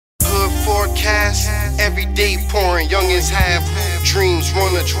forecast, every day pouring. Youngins have dreams,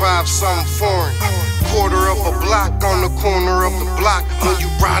 wanna drive something foreign. Quarter of a block on the corner of the block. When you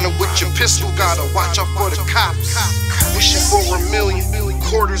riding with your pistol, gotta watch out for the cops. Wishing for $1 million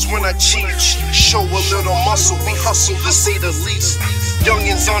quarters when I cheat. Show a little muscle, we hustle to say the least.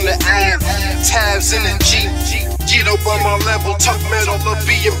 Youngins on the Ave, tabs in the Jeep. Get up on my level, tuck metal or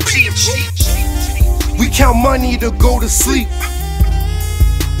be impeached. We count money to go to sleep.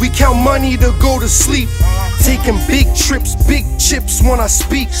 We count money to go to sleep. Taking big trips, big chips when I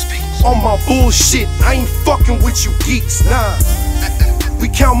speak. On my bullshit, I ain't fucking with you geeks, nah. We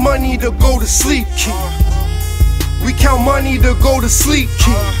count money to go to sleep, kid. We count money to go to sleep,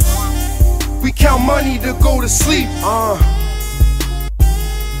 kid. We count money to go to sleep,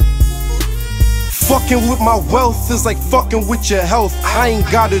 Fucking with my wealth is like fucking with your health. I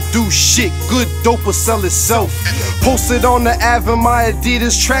ain't gotta do shit, good dope will sell itself. Posted on the Ave in my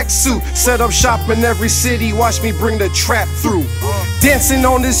Adidas tracksuit. Set up shop in every city, watch me bring the trap through. Dancing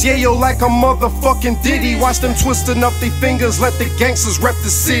on this yayo like a motherfucking Diddy. Watch them twisting up their fingers, let the gangsters rep the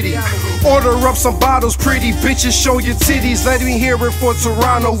city. Order up some bottles, pretty bitches, show your titties. Let me hear it for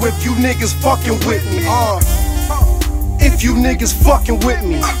Toronto if you niggas fucking with me. If you niggas fucking with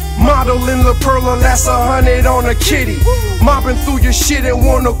me. Model in La Perla, that's 100 on a kitty. Mobbing through your shit in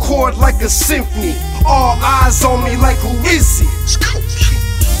one accord like a symphony. All eyes on me like who is he?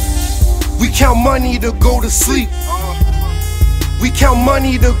 We count money to go to sleep. We count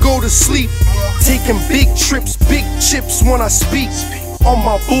money to go to sleep. Taking big trips, big chips when I speak. On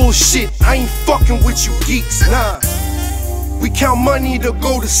my bullshit, I ain't fucking with you geeks, nah. We count money to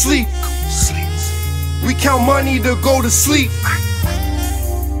go to sleep. We count money to go to sleep.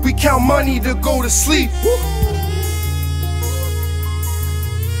 We count money to go to sleep.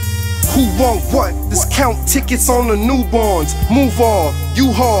 Who want what? Let's count tickets on the newborns. Move on,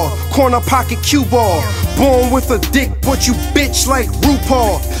 U-Haul, corner pocket cue ball. Born with a dick, but you bitch like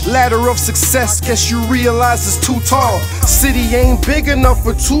RuPaul. Ladder of success, guess you realize it's too tall. City ain't big enough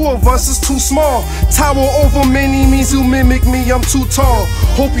for two of us, it's too small. Tower over many means you mimic me, I'm too tall.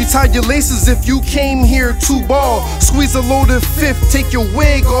 Hope you tied your laces if you came here to ball. Squeeze a loaded fifth, take your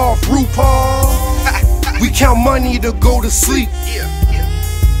wig off, RuPaul. We count money to go to sleep.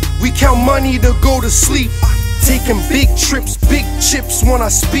 We count money to go to sleep. Taking big trips, big chips when I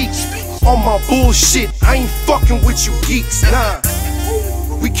speak. On my bullshit, I ain't fucking with you geeks, nah.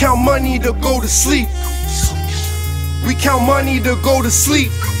 We count money to go to sleep. We count money to go to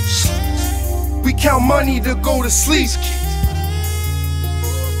sleep. We count money to go to sleep.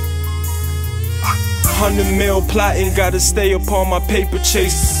 100 mil plotting, gotta stay upon my paper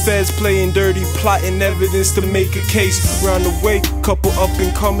chase. Feds playing dirty, plotting evidence to make a case. Round the way, couple up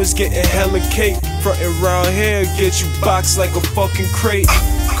and comers getting hella cake. Frontin' round here, get you boxed like a fucking crate.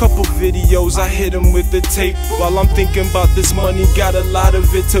 Couple videos, I hit him with the tape. While I'm thinking about this money, got a lot of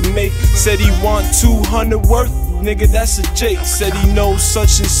it to make. Said he want 200 worth. Nigga, that's a Jake. Said he knows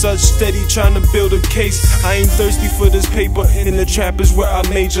such and such, steady trying to build a case. I ain't thirsty for this paper, in the trap is where I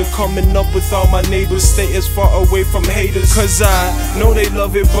major. Coming up with all my neighbors, stay as far away from haters. Cause I know they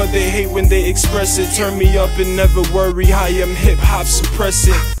love it, but they hate when they express it. Turn me up and never worry, I am hip-hop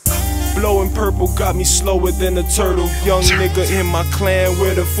suppressing. Blowing purple got me slower than a turtle. Young nigga in my clan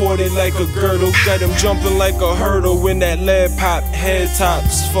with a 40 like a girdle. Got him jumping like a hurdle when that lead pop. Head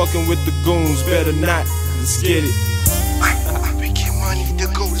tops, fucking with the goons, better not. Let's get it. We get money to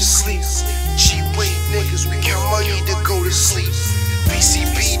go to sleep. Cheap weight niggas, we count money to go to sleep.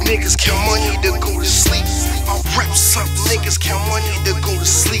 BCB niggas count money to go to sleep. My reps up niggas count money to go to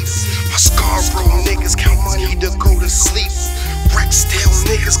sleep. My Scarborough niggas count money to go to sleep. Rexdale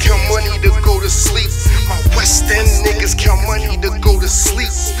niggas count money to go to sleep. My West End niggas count money to go to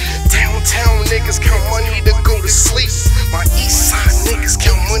sleep.